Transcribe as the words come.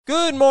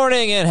Good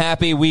morning and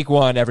happy week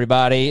one,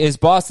 everybody. Is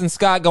Boston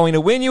Scott going to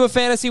win you a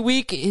fantasy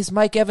week? Is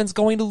Mike Evans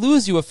going to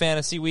lose you a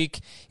fantasy week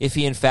if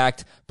he, in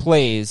fact,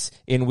 plays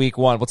in week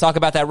one? We'll talk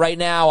about that right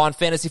now on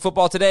Fantasy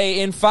Football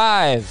Today in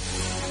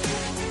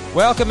 5.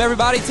 Welcome,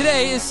 everybody.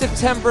 Today is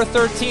September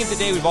 13th, the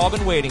day we've all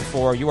been waiting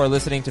for. You are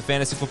listening to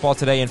Fantasy Football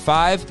Today in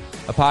 5,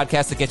 a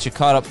podcast that gets you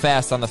caught up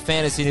fast on the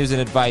fantasy news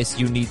and advice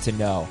you need to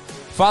know.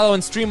 Follow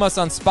and stream us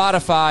on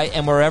Spotify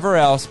and wherever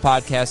else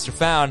podcasts are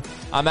found.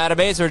 I'm Adam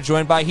Azer,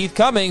 joined by Heath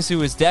Cummings,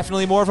 who is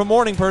definitely more of a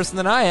morning person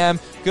than I am.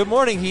 Good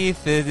morning,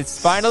 Heath. It's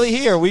finally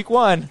here, week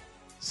one.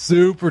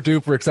 Super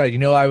duper excited. You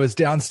know, I was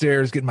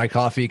downstairs getting my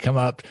coffee, come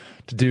up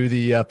to do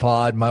the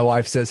pod. My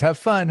wife says, have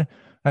fun.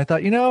 I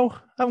thought,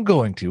 I'm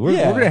going to. We're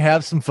going to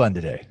have some fun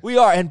today. We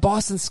are, and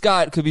Boston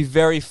Scott could be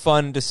very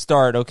fun to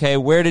start, okay?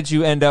 Where did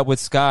you end up with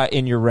Scott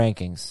in your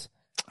rankings?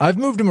 I've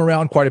moved him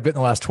around quite a bit in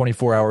the last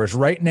 24 hours.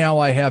 Right now,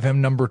 I have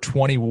him number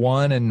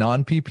 21 in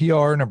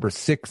non-PPR, number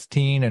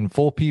 16 in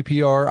full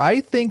PPR. I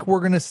think we're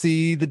going to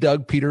see the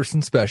Doug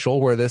Peterson special,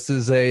 where this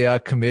is a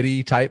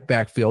committee-type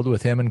backfield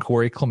with him and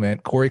Corey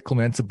Clement. Corey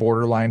Clement's a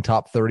borderline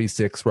top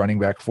 36 running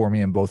back for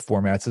me in both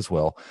formats as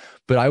well.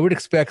 But I would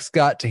expect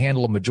Scott to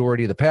handle a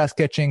majority of the pass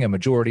catching, a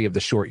majority of the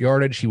short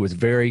yardage. He was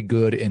very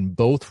good in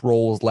both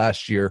roles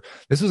last year.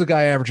 This was a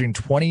guy averaging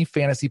 20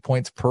 fantasy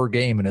points per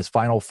game in his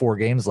final 4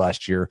 games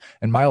last year,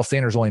 and Miles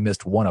Sanders only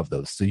missed one of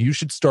those. So you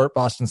should start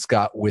Boston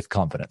Scott with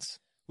confidence.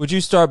 Would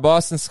you start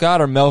Boston Scott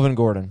or Melvin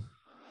Gordon?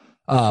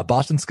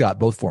 Boston Scott,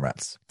 both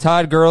formats.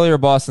 Todd Gurley or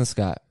Boston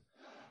Scott?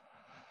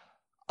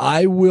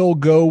 I will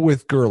go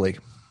with Gurley.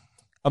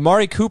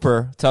 Amari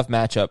Cooper, tough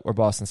matchup, or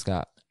Boston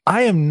Scott?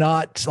 I am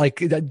not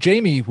like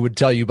Jamie would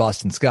tell you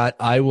Boston Scott.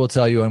 I will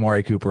tell you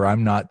Amari Cooper.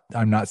 I'm not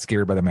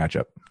scared by the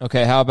matchup.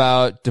 Okay, how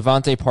about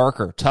Devontae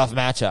Parker? Tough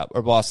matchup,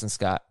 or Boston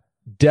Scott?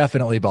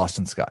 Definitely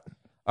Boston Scott.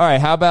 All right,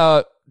 how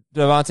about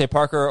Devontae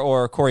Parker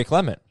or Corey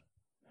Clement?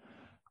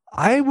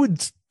 I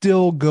would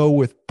still go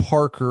with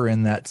Parker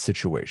in that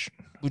situation.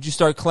 Would you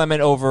start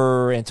Clement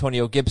over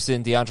Antonio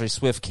Gibson, DeAndre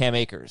Swift, Cam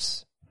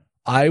Akers?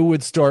 I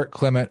would start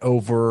Clement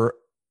over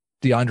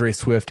DeAndre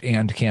Swift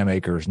and Cam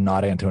Akers,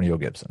 not Antonio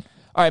Gibson.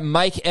 All right,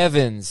 Mike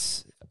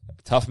Evans,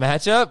 tough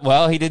matchup.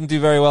 Well, he didn't do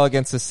very well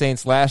against the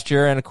Saints last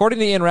year, and according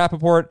to Ian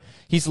Rappaport,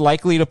 he's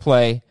likely to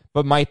play,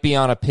 but might be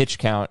on a pitch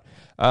count.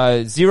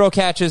 0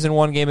 catches in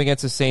one game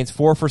against the Saints,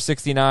 4 for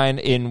 69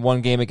 in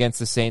one game against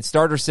the Saints.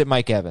 Start or sit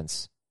Mike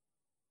Evans?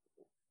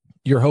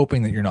 You're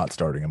hoping that you're not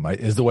starting him,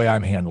 is the way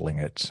I'm handling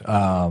it.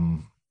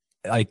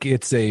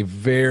 It's a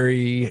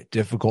very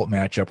difficult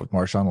matchup with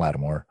Marshawn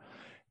Lattimore.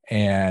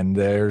 And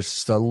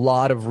there's a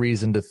lot of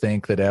reason to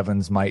think that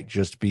Evans might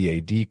just be a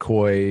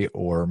decoy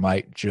or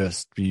might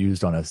just be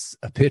used on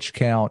a pitch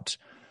count.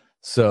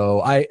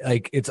 So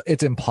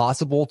it's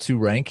impossible to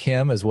rank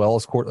him as well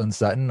as Courtland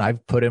Sutton.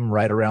 I've put him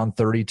right around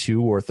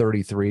 32 or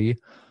 33.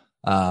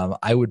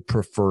 I would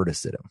prefer to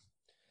sit him.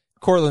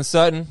 Courtland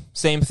Sutton,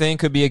 same thing,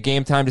 could be a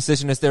game time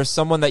decision. Is there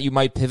someone that you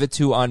might pivot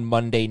to on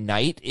Monday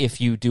night if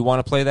you do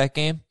want to play that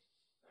game?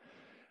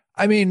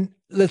 I mean,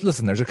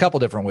 listen, there's a couple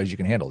different ways you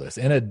can handle this.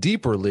 In a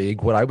deeper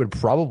league, what I would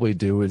probably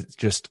do is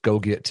just go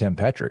get Tim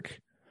Patrick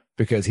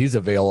because he's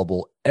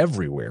available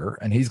everywhere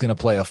and he's going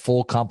to play a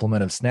full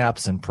complement of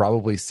snaps and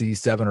probably see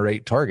 7 or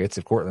 8 targets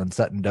if Courtland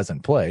Sutton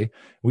doesn't play.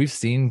 We've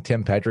seen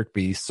Tim Patrick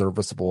be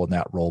serviceable in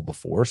that role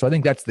before. So I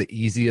think that's the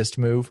easiest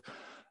move.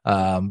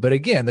 But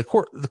again, the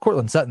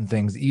Courtland Sutton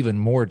thing's even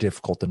more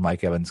difficult than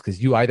Mike Evans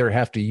because you either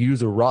have to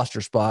use a roster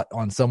spot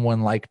on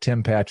someone like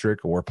Tim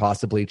Patrick or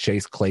possibly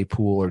Chase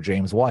Claypool or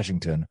James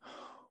Washington,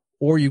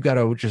 or you got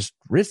to just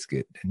risk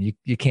it, and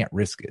you can't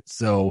risk it.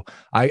 So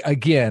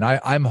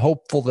I'm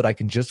hopeful that I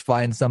can just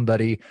find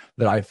somebody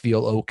that I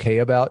feel okay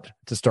about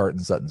to start in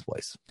Sutton's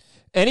place.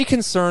 Any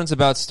concerns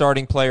about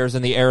starting players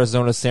in the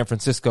Arizona-San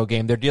Francisco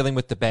game? They're dealing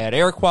with the bad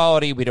air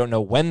quality. We don't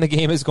know when the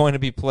game is going to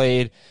be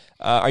played.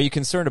 Are you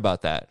concerned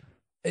about that?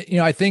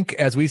 I think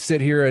as we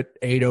sit here at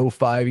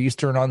 8:05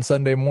 Eastern on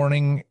Sunday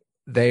morning,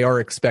 they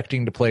are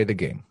expecting to play the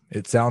game.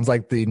 It sounds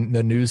like the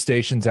news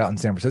stations out in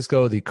San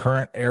Francisco, the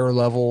current air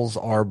levels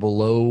are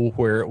below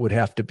where it would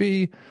have to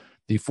be.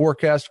 The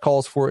forecast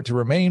calls for it to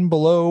remain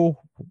below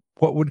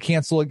what would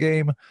cancel a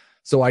game.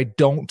 So I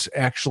don't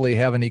actually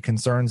have any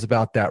concerns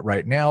about that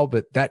right now.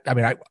 But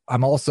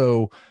I'm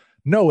also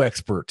no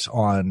expert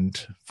on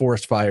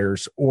forest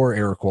fires or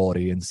air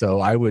quality. And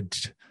so I would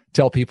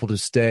tell people to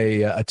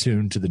stay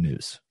attuned to the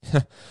news.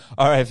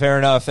 All right, fair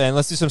enough. And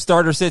let's do some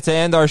starter sit to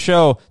end our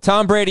show.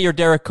 Tom Brady or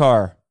Derek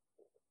Carr?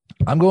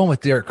 I'm going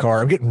with Derek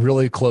Carr. I'm getting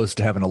really close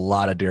to having a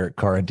lot of Derek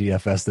Carr in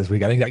DFS this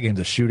week. I think that game's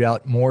a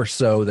shootout more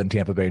so than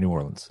Tampa Bay, New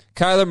Orleans.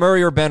 Kyler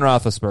Murray or Ben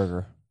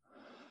Roethlisberger?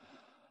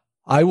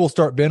 I will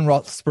start Ben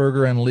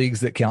Roethlisberger in leagues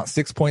that count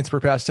 6 points per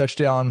pass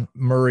touchdown,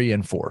 Murray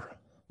in 4.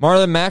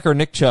 Marlon Mack or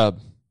Nick Chubb?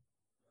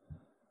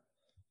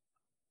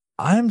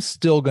 I'm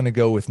still going to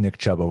go with Nick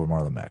Chubb over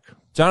Marlon Mack.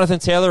 Jonathan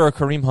Taylor or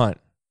Kareem Hunt?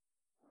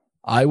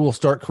 I will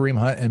start Kareem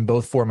Hunt in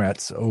both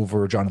formats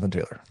over Jonathan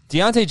Taylor.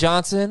 Deontay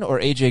Johnson or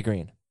A.J.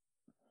 Green?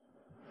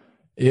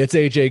 It's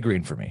A.J.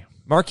 Green for me.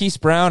 Marquise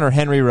Brown or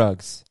Henry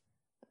Ruggs?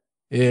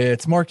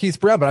 It's Marquise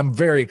Brown, but I'm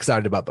very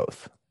excited about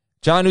both.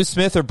 Jonnu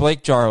Smith or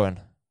Blake Jarwin?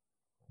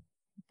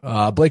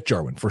 Blake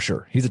Jarwin, for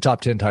sure. He's a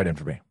top 10 tight end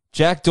for me.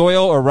 Jack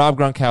Doyle or Rob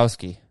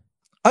Gronkowski?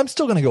 I'm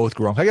still going to go with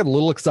Gronk. I got a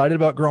little excited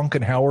about Gronk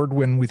and Howard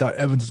when we thought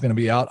Evans was going to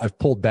be out. I've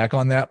pulled back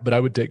on that, but I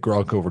would take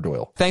Gronk over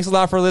Doyle. Thanks a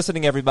lot for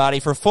listening, everybody.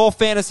 For full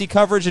fantasy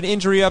coverage and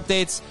injury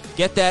updates,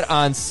 get that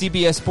on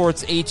CBS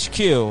Sports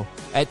HQ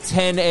at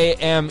 10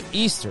 a.m.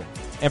 Eastern.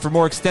 And for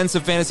more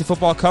extensive fantasy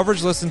football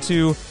coverage, listen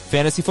to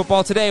Fantasy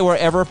Football Today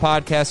wherever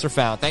podcasts are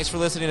found. Thanks for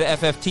listening to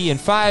FFT in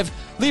 5.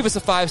 Leave us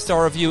a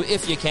 5-star review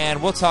if you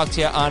can. We'll talk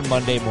to you on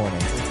Monday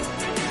morning.